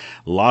episode.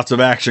 Lots of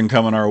action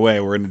coming our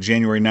way. We're into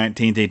January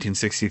 19th,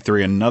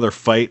 1863, another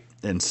fight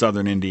in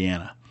southern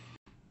Indiana.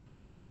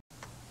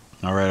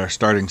 All right, our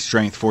starting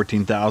strength,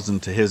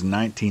 14,000 to his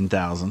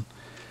 19,000.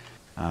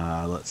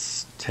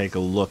 Let's take a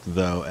look,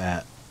 though,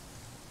 at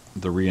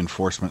the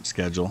reinforcement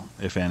schedule,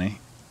 if any.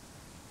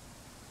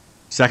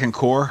 2nd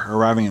Corps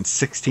arriving in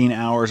 16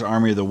 hours.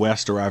 Army of the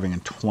West arriving in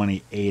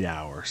 28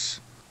 hours.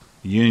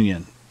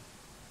 Union,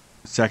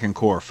 2nd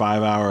Corps,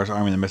 5 hours.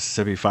 Army of the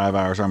Mississippi, 5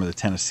 hours. Army of the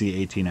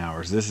Tennessee, 18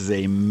 hours. This is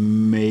a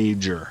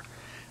major,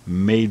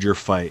 major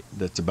fight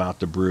that's about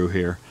to brew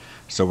here.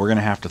 So we're going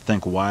to have to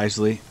think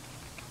wisely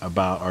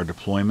about our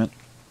deployment.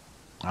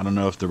 I don't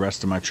know if the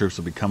rest of my troops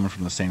will be coming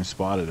from the same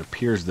spot. It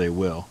appears they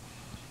will.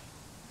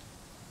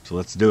 So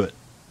let's do it.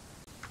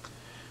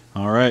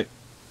 All right.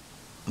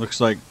 Looks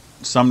like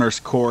Sumner's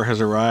Corps has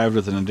arrived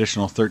with an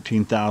additional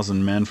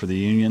 13,000 men for the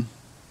Union.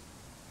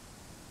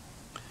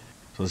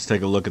 So let's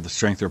take a look at the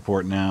strength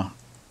report now.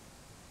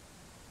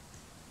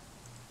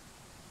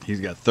 He's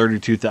got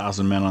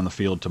 32,000 men on the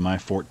field to my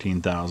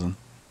 14,000.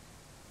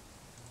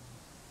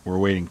 We're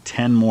waiting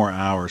 10 more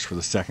hours for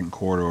the 2nd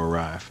Corps to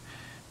arrive.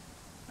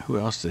 Who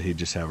else did he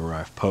just have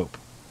arrive? Pope.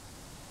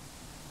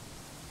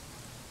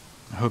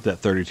 I hope that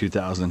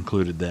 32,000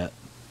 included that.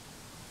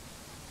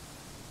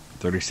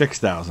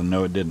 36,000.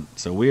 No, it didn't.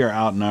 So we are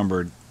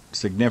outnumbered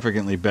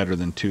significantly better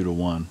than 2 to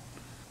 1.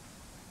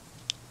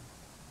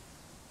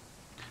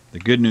 The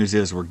good news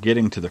is we're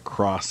getting to the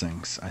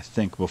crossings, I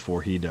think,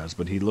 before he does.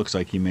 But he looks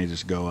like he may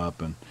just go up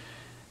and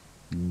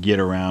get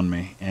around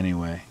me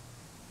anyway.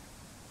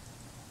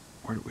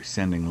 Where are we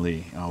sending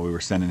Lee? Oh, we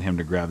were sending him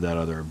to grab that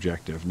other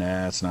objective.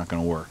 Nah, it's not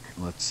going to work.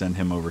 Let's send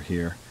him over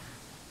here.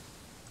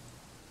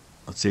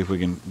 Let's see if we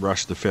can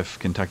rush the 5th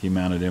Kentucky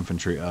Mounted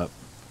Infantry up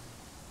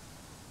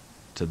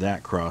to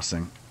that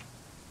crossing.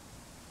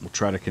 We'll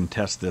try to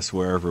contest this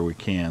wherever we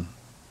can.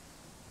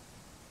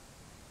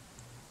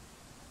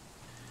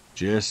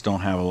 Just don't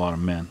have a lot of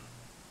men.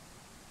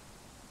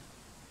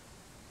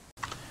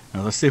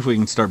 Now let's see if we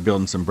can start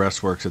building some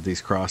breastworks at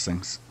these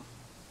crossings.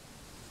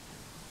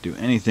 Do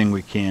anything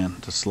we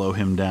can to slow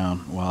him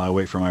down while I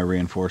wait for my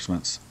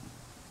reinforcements.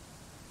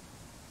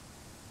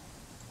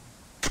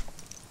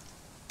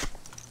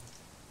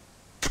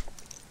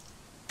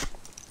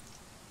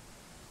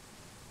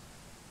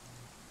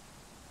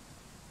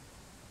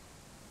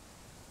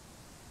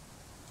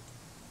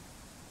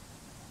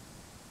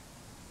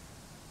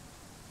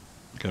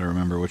 Gotta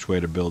remember which way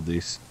to build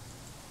these.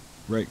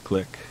 Right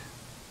click.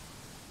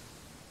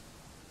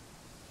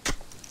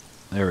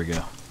 There we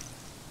go.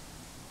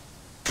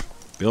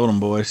 Build them,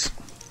 boys.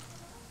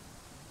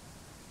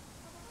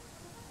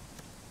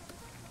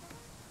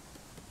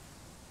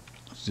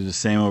 Let's do the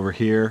same over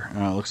here.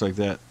 It looks like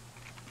that.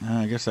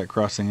 I guess that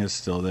crossing is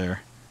still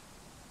there.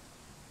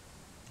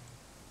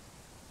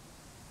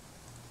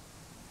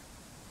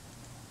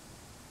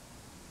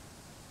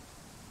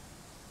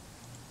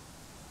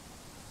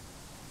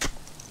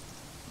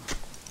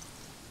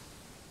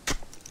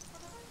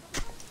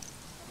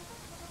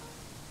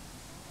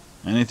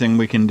 Anything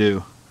we can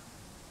do.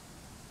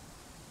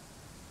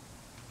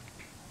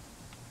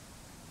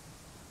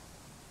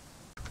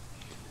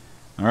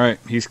 All right,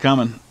 he's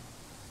coming.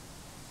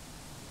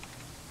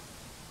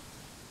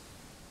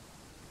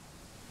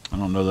 I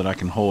don't know that I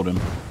can hold him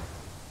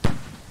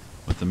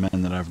with the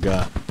men that I've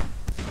got.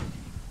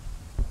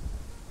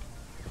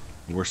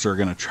 We're sure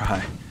gonna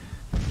try.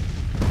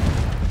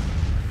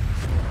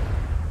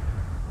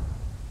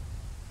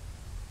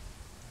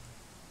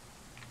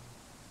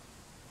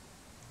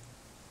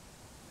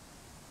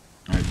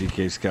 Alright,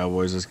 DK's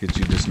Cowboys, let's get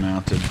you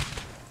dismounted.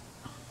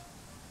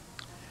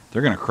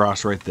 They're gonna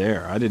cross right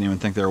there. I didn't even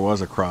think there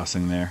was a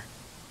crossing there.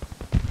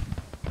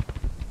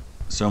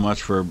 So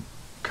much for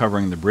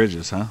covering the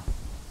bridges, huh?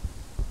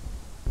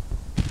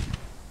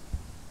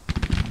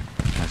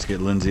 Let's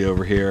get Lindsay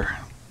over here.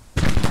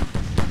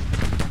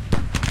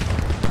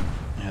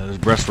 Yeah, those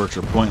breastworks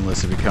are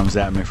pointless if he comes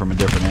at me from a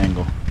different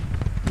angle,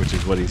 which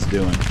is what he's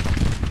doing.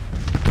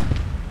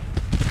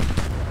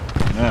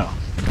 Well,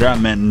 that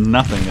meant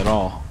nothing at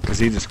all, because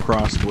he just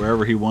crossed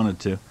wherever he wanted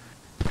to.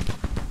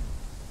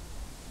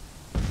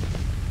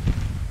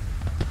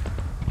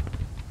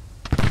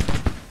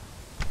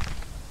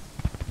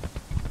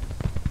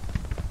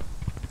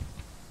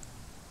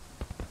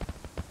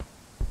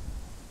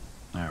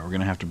 We're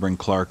going to have to bring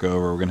Clark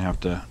over. We're going to have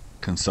to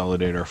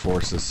consolidate our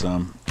forces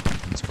some.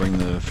 Let's bring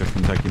the 5th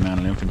Kentucky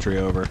Mounted Infantry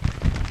over.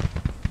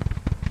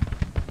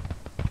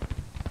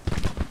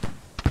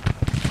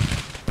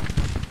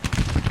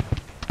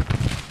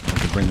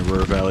 Have to bring the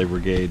Ruhr Valley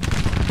Brigade.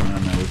 I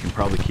don't know, we can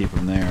probably keep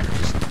them there.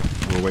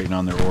 Just, we're waiting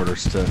on their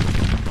orders to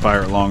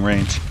fire at long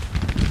range.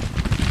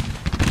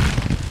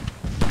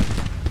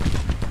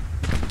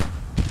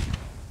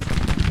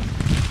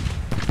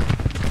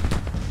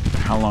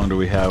 How long do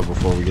we have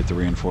before we get the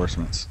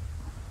reinforcements?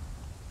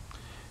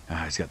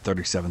 He's got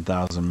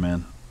 37,000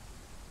 men.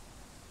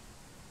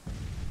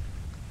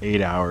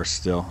 8 hours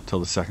still till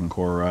the 2nd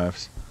Corps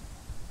arrives.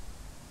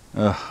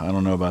 I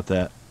don't know about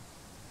that.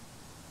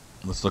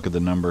 Let's look at the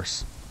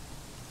numbers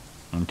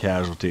on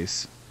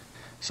casualties.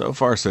 So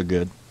far, so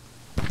good.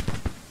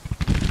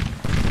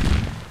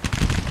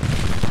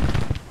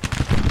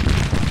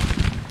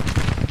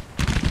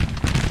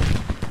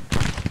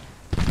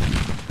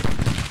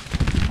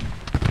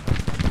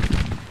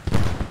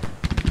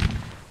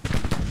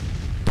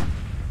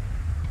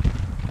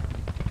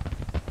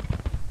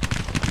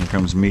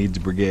 Comes Meade's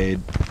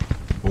brigade,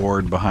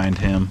 Ord behind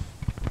him.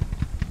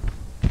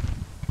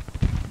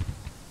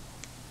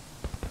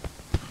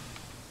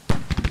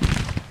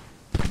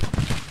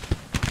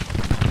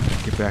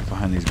 Get back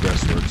behind these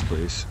breastworks,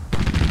 please.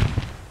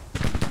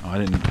 Oh, I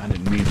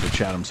didn't mean for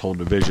Chatham's whole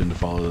division to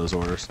follow those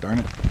orders. Darn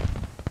it.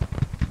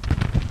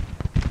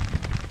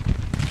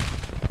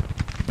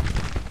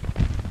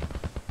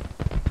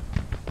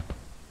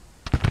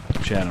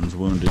 Chatham's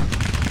wounded.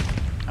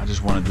 I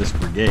just wanted this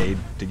brigade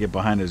to get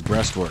behind his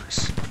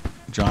breastworks.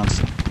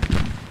 Johnson.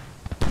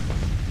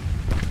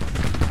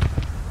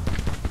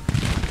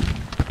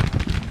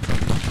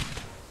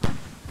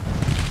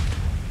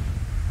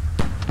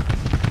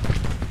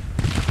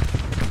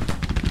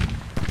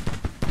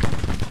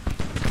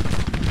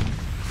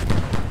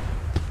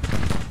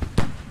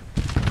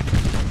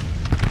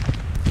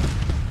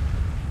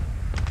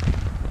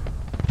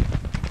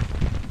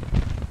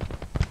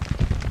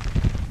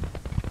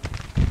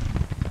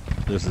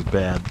 This is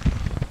bad.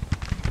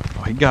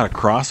 Oh, he got a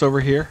cross over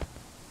here?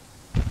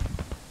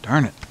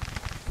 Darn it.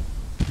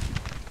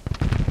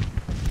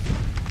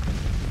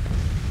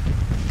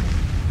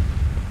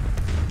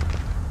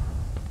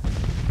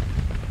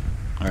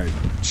 Alright,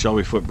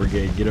 Shelby Foot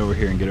Brigade, get over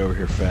here and get over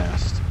here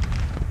fast.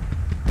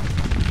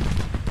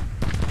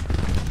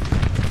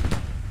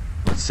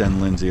 Let's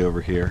send Lindsay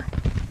over here.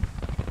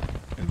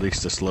 At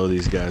least to slow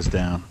these guys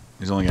down.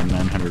 He's only got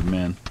 900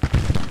 men.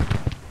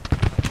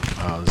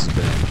 Oh, this is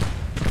bad.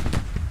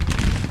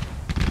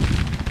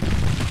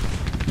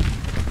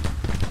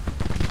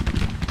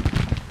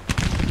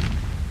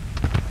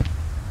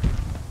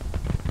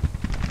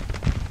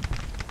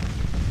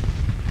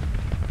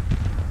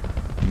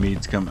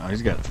 Meade's coming. Oh,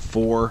 he's got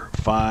 4,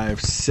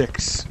 5,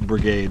 6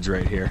 brigades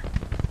right here.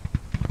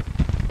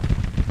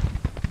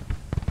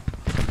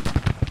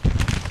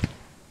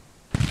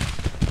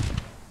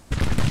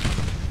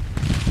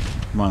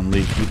 Come on,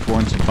 Lee. Keep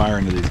pouring some fire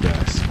into these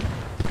guys.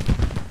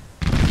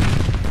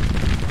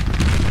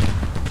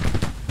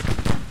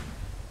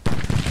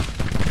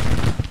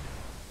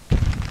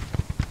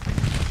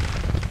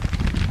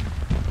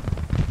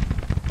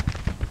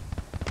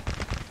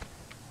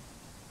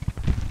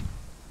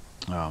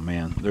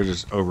 man, they're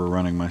just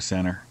overrunning my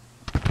center.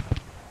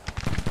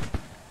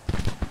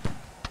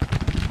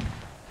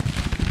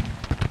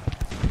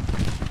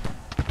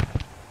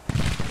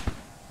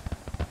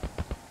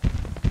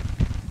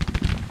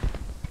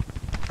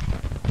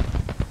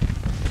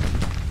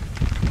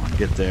 Come on,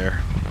 get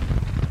there.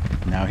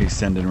 Now he's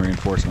sending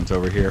reinforcements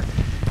over here.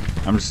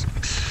 I'm just...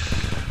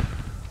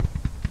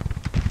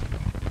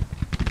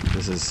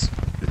 This is...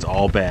 It's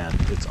all bad.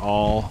 It's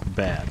all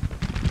bad.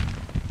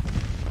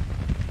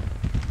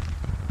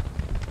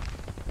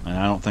 And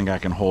I don't think I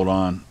can hold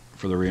on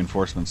for the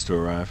reinforcements to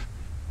arrive.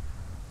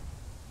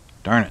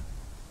 Darn it.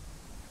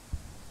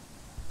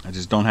 I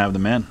just don't have the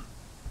men.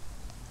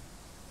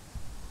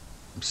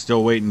 I'm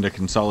still waiting to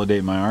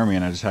consolidate my army,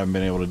 and I just haven't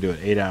been able to do it.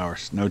 8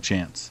 hours. No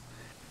chance.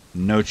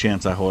 No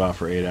chance I hold out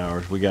for 8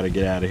 hours. We got to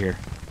get out of here.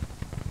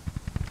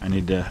 I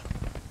need to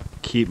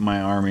keep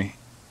my army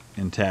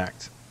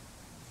intact.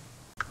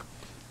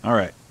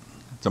 Alright.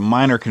 It's a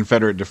minor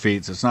Confederate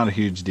defeat, so it's not a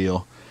huge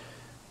deal.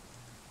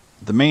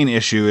 The main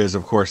issue is,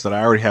 of course, that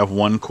I already have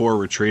one corps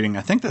retreating.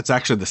 I think that's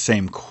actually the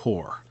same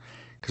corps,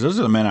 because those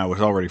are the men I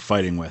was already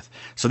fighting with.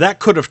 So that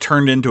could have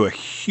turned into a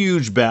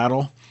huge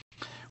battle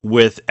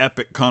with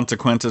epic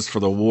consequences for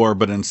the war,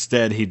 but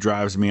instead he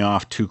drives me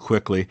off too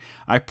quickly.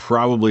 I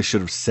probably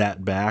should have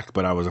sat back,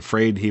 but I was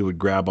afraid he would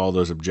grab all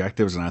those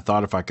objectives, and I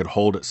thought if I could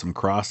hold at some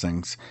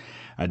crossings,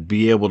 I'd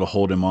be able to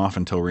hold him off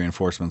until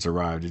reinforcements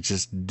arrived. It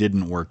just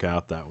didn't work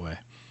out that way.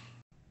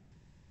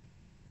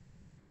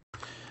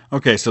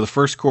 Okay, so the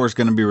first corps is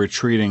going to be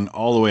retreating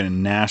all the way to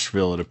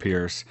Nashville, it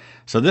appears.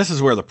 So this is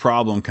where the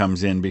problem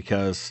comes in,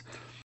 because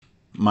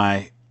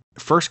my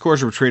first corps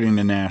is retreating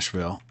to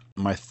Nashville.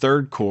 My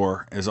third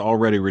corps is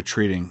already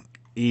retreating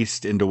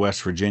east into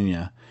West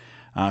Virginia.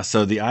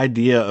 So the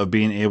idea of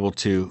being able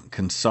to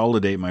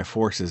consolidate my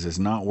forces is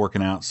not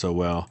working out so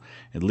well,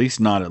 at least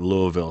not at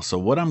Louisville. So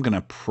what I'm going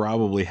to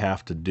probably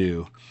have to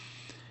do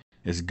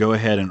is go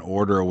ahead and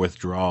order a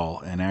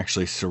withdrawal and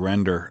actually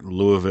surrender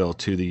Louisville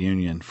to the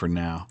Union for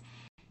now,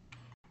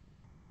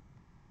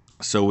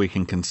 so we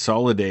can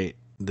consolidate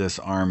this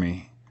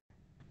army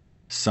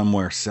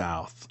somewhere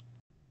south.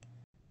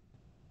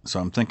 So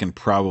I'm thinking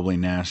probably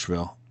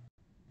Nashville,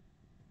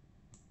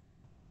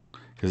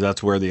 because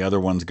that's where the other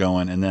one's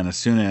going. And then as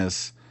soon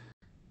as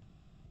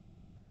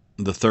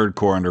the Third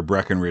Corps under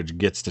Breckinridge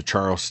gets to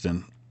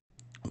Charleston,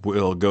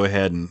 we'll go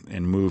ahead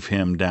and move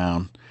him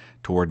down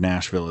toward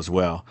Nashville as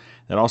well.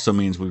 That also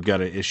means we've got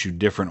to issue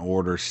different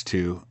orders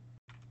to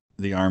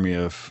the Army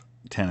of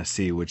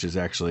Tennessee, which is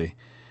actually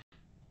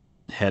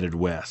headed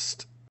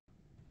west,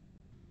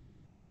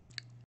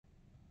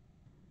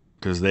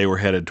 because they were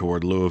headed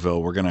toward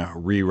Louisville. We're going to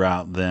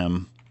reroute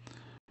them,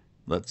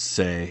 let's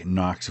say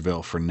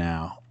Knoxville for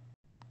now,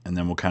 and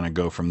then we'll kind of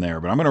go from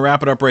there. But I'm going to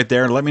wrap it up right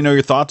there. Let me know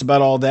your thoughts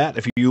about all that.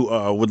 If you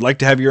would like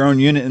to have your own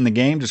unit in the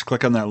game, just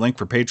click on that link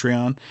for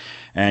Patreon,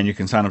 and you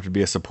can sign up to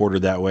be a supporter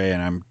that way.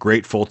 And I'm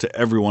grateful to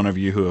every one of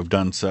you who have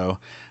done so.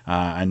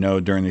 I know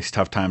during these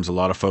tough times, a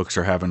lot of folks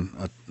are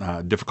having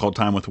a difficult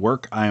time with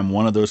work. I am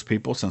one of those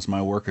people, since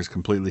my work is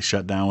completely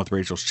shut down with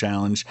Rachel's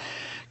Challenge.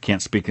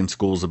 Can't speak in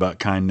schools about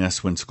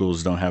kindness when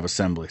schools don't have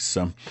assemblies.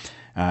 So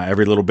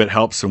every little bit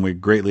helps, and we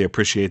greatly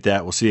appreciate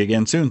that. We'll see you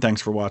again soon.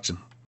 Thanks for watching.